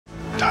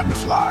time to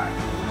fly.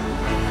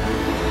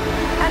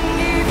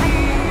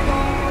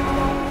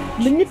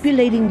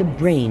 Manipulating the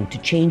brain to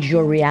change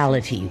your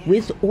reality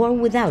with or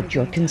without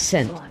your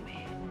consent.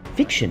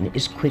 Fiction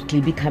is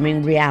quickly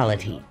becoming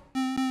reality.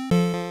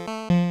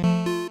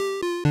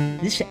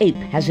 This ape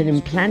has an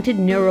implanted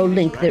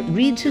Neuralink that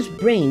reads his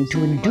brain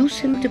to induce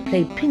him to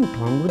play ping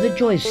pong with a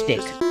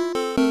joystick.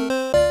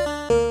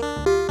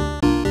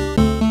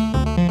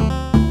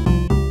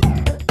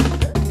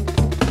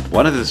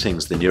 One of the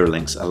things the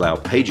Neuralinks allow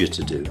Pager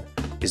to do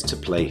is to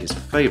play his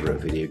favourite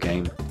video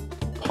game,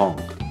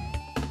 Pong.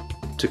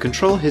 To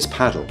control his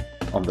paddle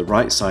on the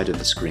right side of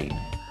the screen,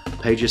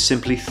 Pager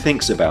simply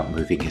thinks about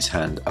moving his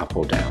hand up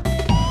or down.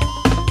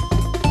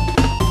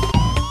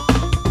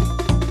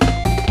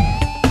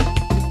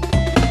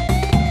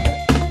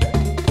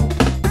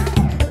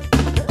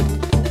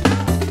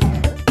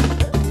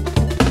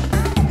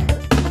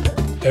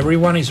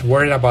 Everyone is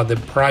worried about the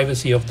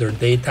privacy of their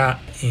data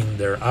in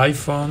their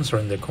iPhones or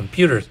in their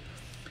computers,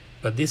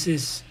 but this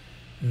is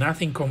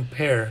nothing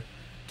compared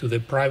to the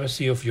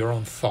privacy of your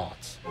own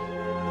thoughts.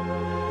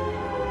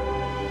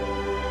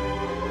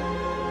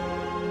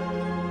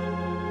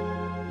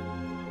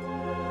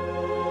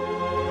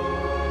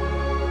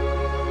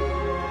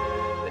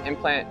 The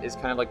implant is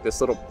kind of like this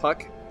little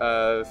puck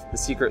of the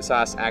secret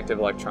sauce active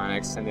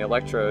electronics, and the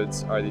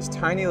electrodes are these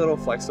tiny little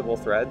flexible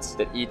threads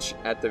that each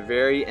at the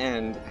very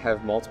end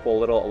have multiple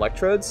little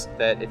electrodes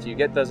that if you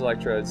get those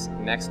electrodes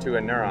next to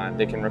a neuron,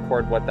 they can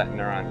record what that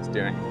neuron is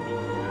doing.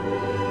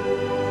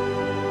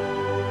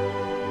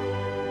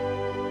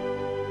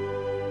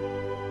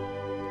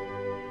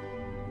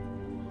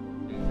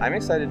 I'm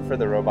excited for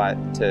the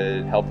robot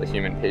to help a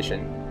human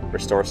patient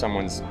restore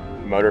someone's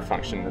motor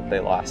function that they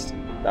lost.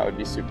 That would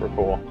be super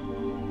cool.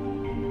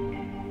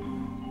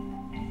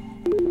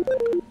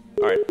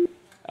 All right.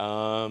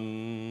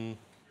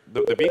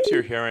 The beeps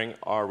you're hearing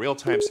are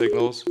real-time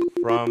signals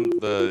from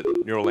the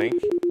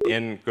Neuralink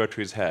in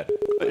Gertrude's head.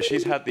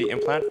 She's had the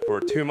implant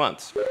for 2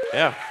 months.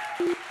 Yeah.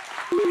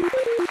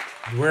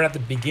 We're at the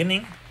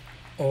beginning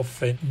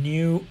of a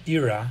new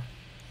era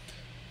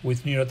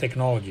with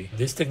neurotechnology.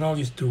 These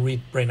technologies to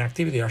read brain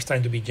activity are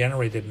starting to be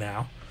generated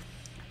now.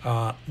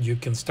 You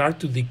can start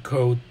to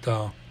decode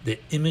the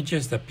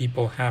images that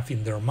people have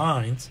in their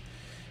minds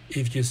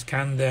if you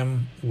scan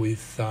them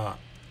with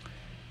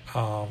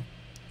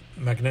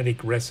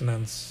magnetic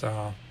resonance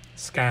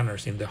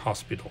scanners in the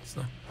hospitals.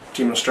 No?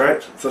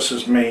 Demonstrate, this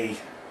is me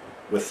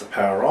with the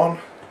power on.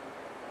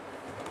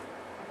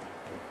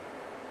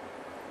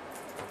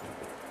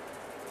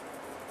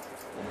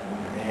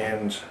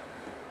 And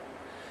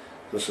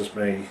this is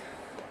me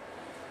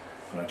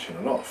when I turn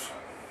it off.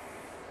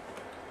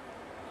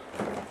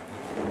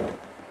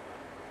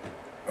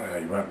 Oh,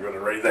 you won't be able to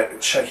read that,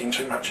 it's shaking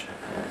too much.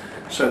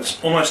 So it's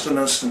almost an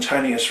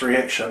instantaneous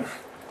reaction.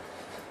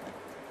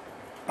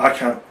 I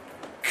can't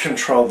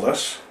control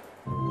this.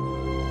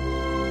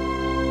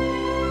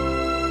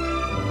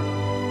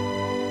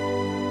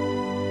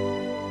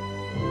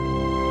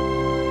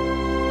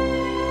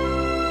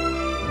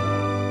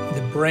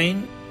 The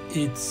brain,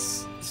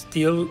 it's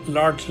still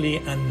largely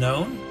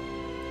unknown.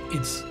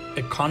 It's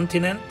a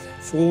continent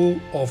full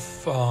of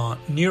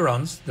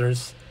neurons.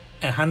 There's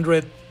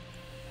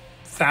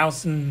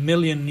 100,000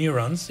 million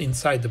neurons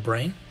inside the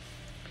brain,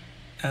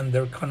 and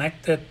they're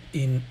connected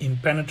in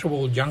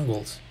impenetrable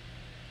jungles.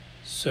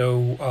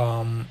 So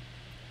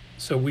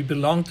we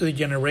belong to the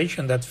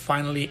generation that's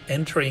finally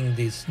entering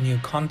this new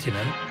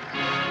continent.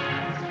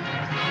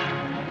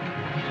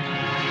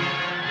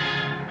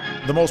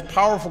 The most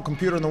powerful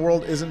computer in the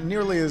world isn't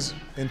nearly as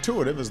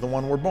intuitive as the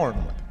one we're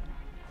born with.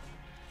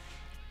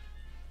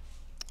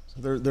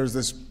 So there's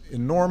this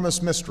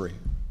enormous mystery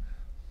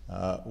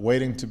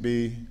waiting to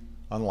be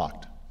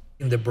unlocked.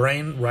 In the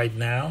brain right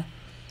now,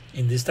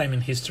 in this time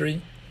in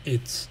history,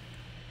 it's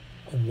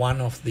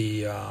one of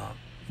the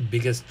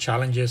biggest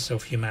challenges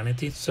of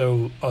humanity.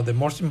 So the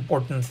most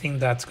important thing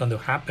that's going to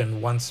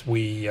happen once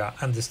we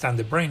understand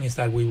the brain is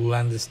that we will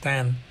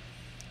understand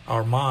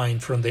our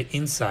mind from the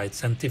inside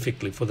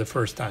scientifically for the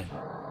first time.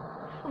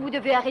 Vous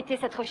devez arrêter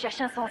cette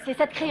recherche insensée.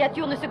 Cette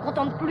créature ne se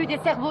contente plus des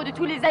cerveaux de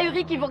tous les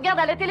ahuris qui vous regardent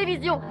à la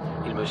télévision.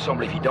 Il me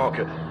semble évident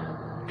que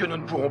nous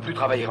ne pourrons plus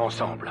travailler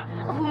ensemble.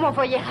 Vous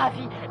m'envoyez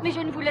ravi, mais je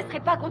ne vous laisserai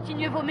pas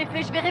continuer vos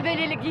méfaits. Je vais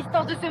révéler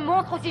l'existence de ce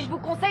monstre si je vous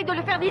conseille de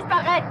le faire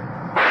disparaître.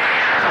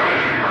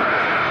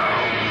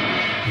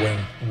 When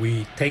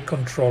we take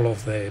control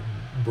of the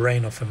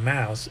brain of a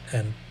mouse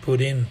and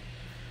put in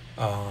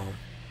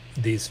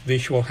these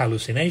visual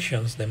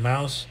hallucinations, the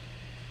mouse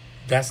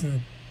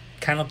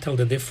cannot tell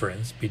the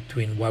difference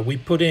between what we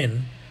put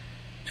in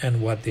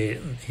and what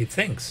he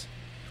thinks.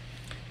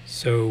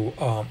 So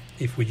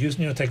if we use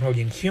neurotechnology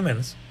in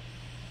humans,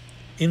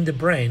 in the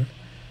brain,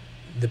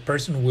 the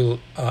person will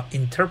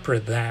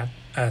interpret that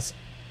as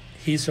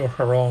his or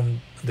her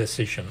own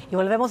decision. Y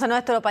volvemos a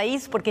nuestro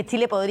país porque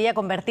Chile podría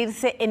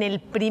convertirse en el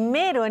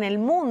primero en el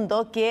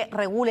mundo que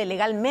regule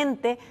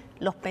legalmente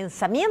los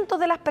pensamientos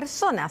de las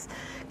personas.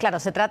 Claro,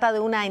 se trata de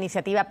una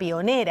iniciativa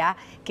pionera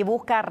que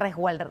busca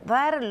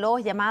resguardar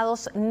los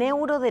llamados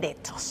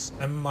neuroderechos.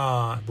 I'm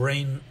a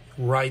brain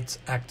rights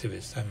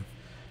activist.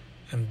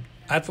 I'm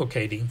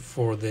advocating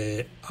for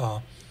the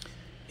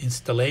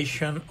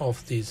installation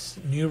of these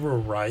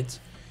neural rights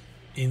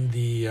in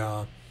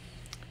the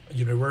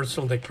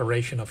Universal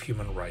Declaration of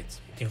Human Rights.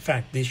 In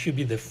fact, this should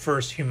be the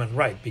first human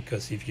right,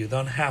 because if you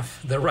don't have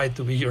the right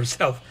to be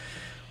yourself,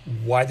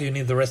 why do you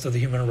need the rest of the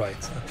human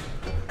rights?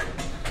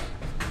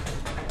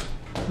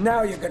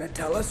 Now you're going to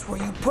tell us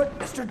where you put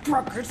Mr.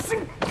 Drucker's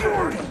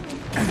security.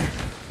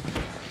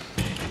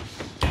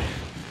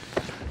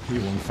 He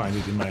won't find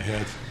it in my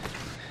head.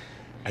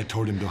 I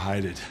told him to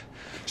hide it,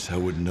 so I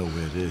wouldn't know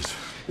where it is.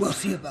 We'll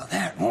see about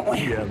that, won't we?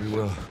 Yeah, we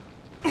will.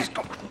 Let's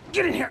go.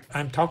 Get in here.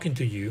 I'm talking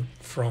to you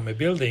from a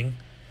building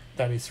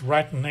that is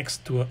right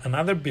next to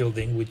another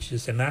building, which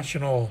is a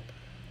national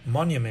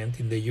monument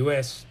in the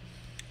US,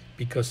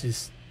 because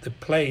it's the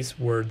place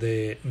where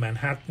the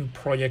Manhattan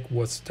Project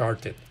was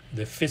started.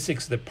 The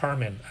physics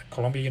department at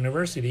Columbia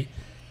University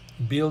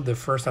built the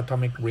first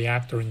atomic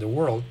reactor in the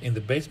world in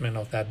the basement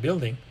of that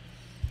building,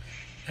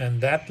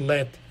 and that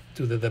led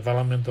to the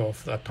development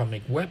of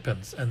atomic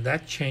weapons, and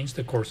that changed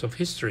the course of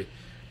history.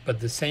 But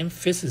the same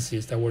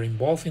physicists that were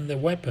involved in the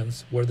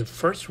weapons were the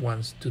first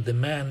ones to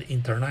demand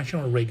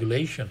international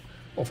regulation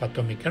of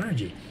atomic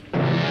energy.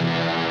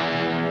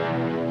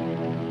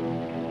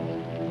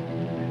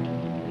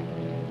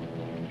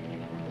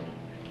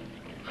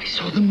 I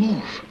saw them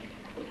move.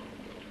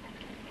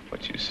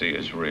 What you see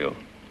is real.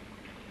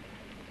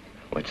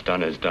 What's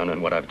done is done,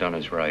 and what I've done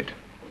is right.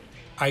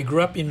 I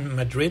grew up in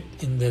Madrid,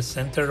 in the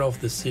center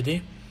of the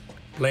city,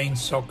 playing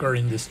soccer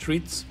in the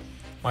streets.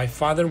 My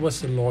father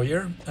was a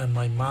lawyer and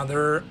my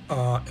mother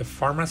a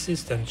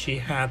pharmacist, and she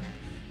had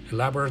a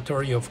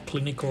laboratory of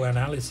clinical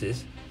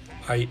analysis.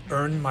 I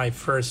earned my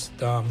first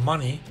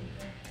money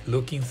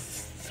looking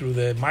through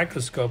the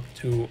microscope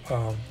to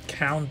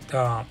count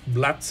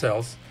blood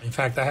cells. In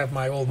fact, I have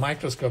my old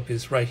microscope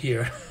is right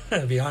here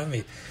behind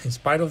me. In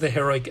spite of the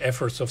heroic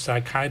efforts of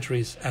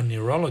psychiatrists and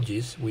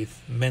neurologists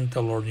with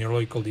mental or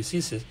neurological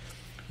diseases,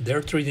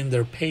 they're treating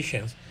their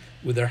patients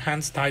with their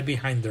hands tied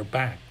behind their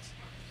backs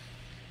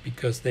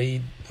because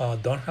they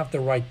don't have the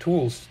right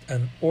tools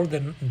or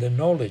the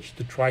knowledge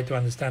to try to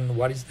understand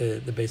what is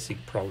the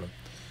basic problem.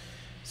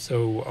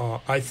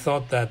 So I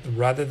thought that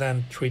rather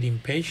than treating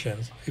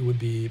patients, it would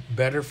be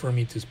better for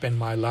me to spend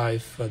my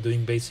life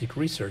doing basic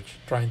research,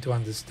 trying to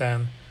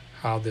understand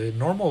how the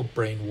normal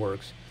brain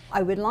works.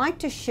 I would like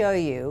to show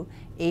you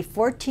a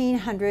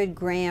 1,400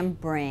 gram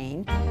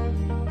brain.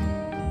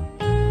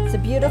 It's a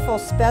beautiful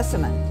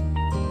specimen.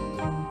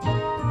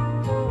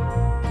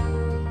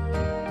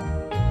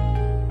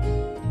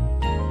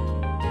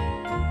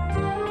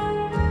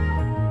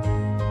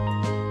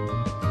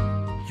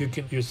 You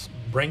can use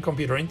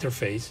brain-computer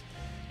interface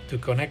to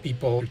connect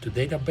people to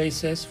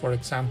databases, for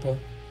example.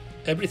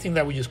 Everything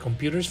that we use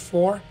computers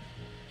for,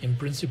 in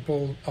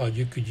principle,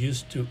 you could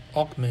use to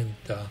augment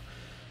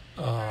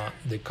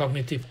the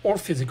cognitive or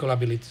physical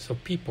abilities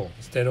of people.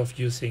 Instead of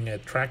using a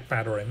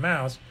trackpad or a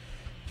mouse,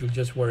 you'll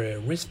just wear a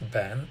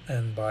wristband,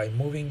 and by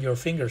moving your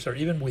fingers, or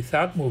even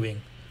without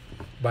moving,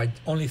 by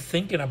only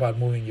thinking about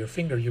moving your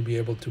finger, you'll be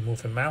able to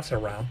move a mouse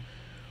around,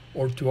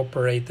 or to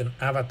operate an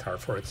avatar,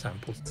 for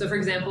example. So for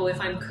example, if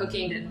I'm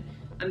cooking and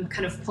I'm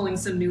kind of pulling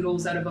some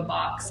noodles out of a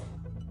box,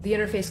 the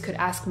interface could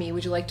ask me,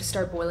 would you like to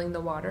start boiling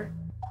the water?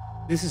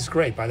 This is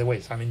great, by the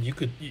way. I mean, you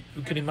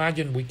could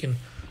imagine we can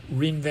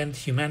reinvent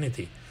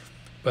humanity,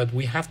 but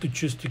we have to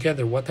choose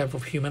together what type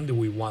of human do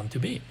we want to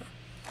be.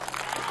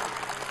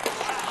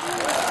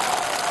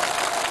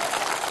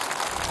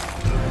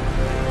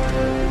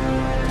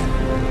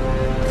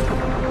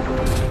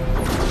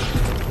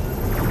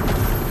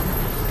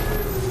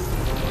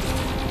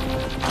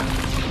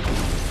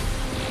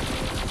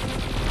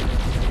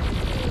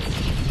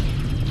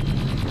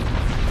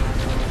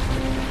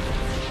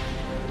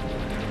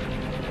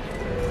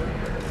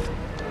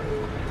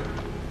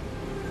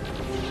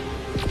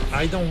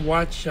 I don't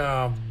watch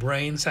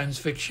brain science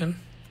fiction.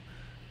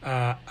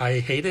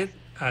 I hate it.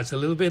 It's a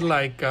little bit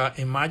like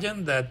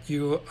imagine that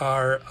you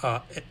are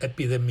an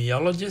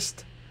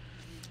epidemiologist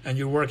and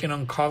you're working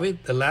on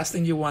COVID. The last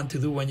thing you want to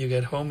do when you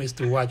get home is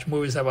to watch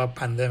movies about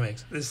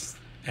pandemics.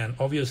 And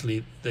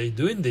obviously they're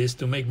doing this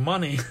to make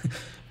money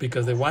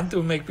because they want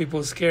to make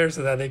people scared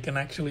so that they can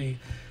actually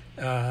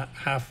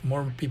have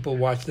more people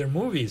watch their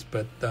movies.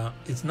 But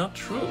it's not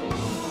true.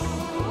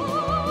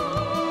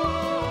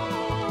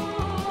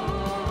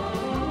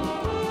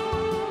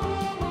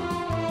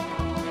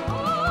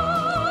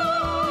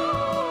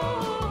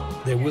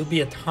 There will be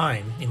a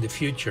time in the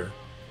future,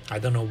 I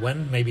don't know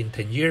when, maybe in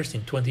 10 years,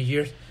 in 20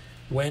 years,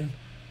 when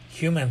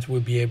humans will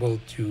be able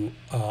to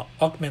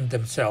augment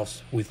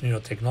themselves with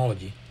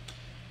neurotechnology,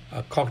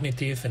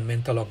 cognitive and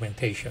mental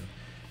augmentation.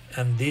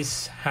 And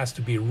this has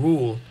to be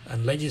ruled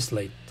and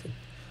legislated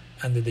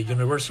under the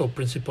universal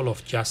principle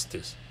of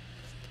justice,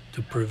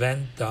 to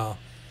prevent a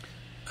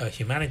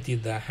humanity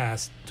that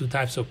has two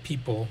types of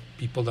people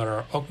that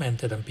are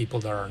augmented and people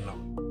that are not.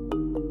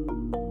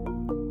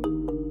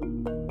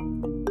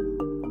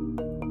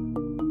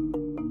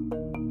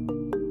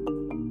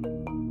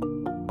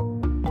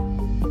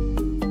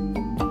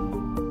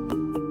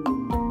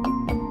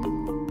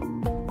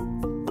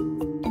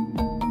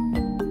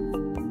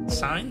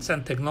 Science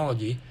and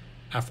technology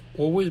have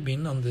always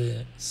been on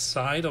the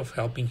side of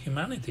helping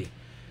humanity,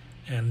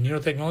 and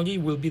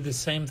neurotechnology will be the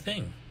same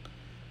thing.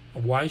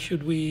 Why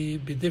should we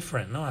be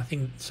different? No, I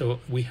think so.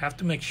 We have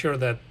to make sure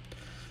that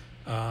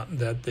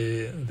that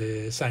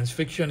the science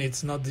fiction,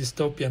 it's not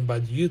dystopian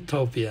but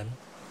utopian.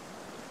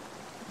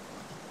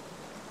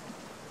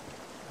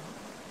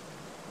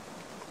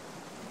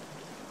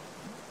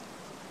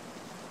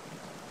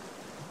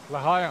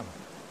 L'chaim.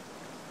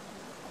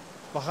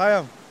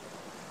 L'chaim.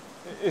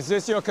 Is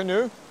this your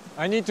canoe?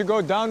 I need to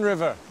go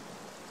downriver.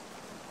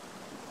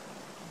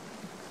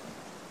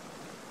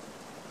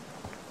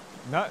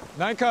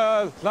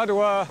 Naika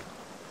Ladua.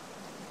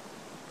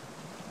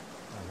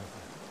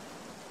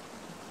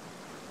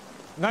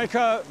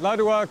 Naika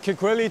Ladua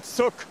Kikwili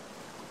Tsuk.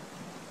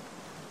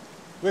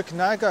 Wik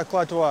Naika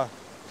Kladua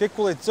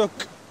Kikwili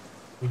Tsuk.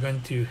 We're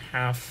going to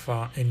have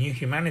a new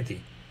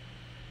humanity.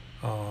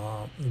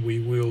 We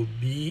will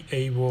be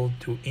able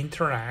to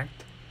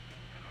interact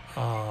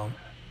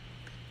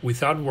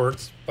without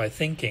words, by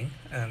thinking,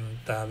 and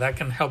that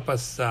can help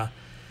us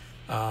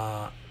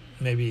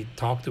maybe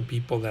talk to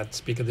people that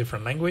speak a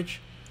different language.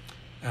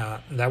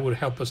 That would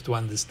help us to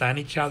understand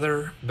each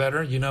other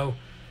better. You know,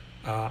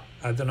 I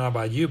don't know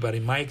about you, but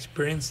in my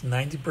experience,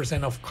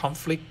 90% of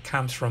conflict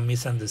comes from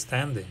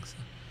misunderstandings.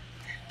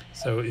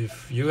 So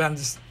if you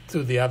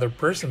understood the other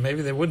person,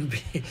 maybe there would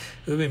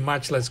be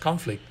much less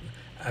conflict.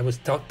 I was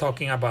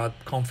talking about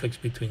conflicts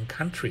between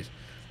countries.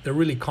 There are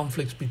really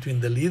conflicts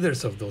between the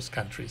leaders of those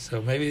countries.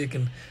 So maybe you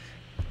can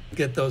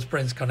get those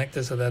brains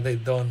connected so that they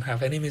don't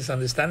have any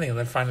misunderstanding, and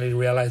then finally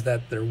realize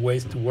that there are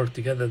ways to work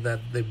together that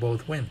they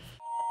both win.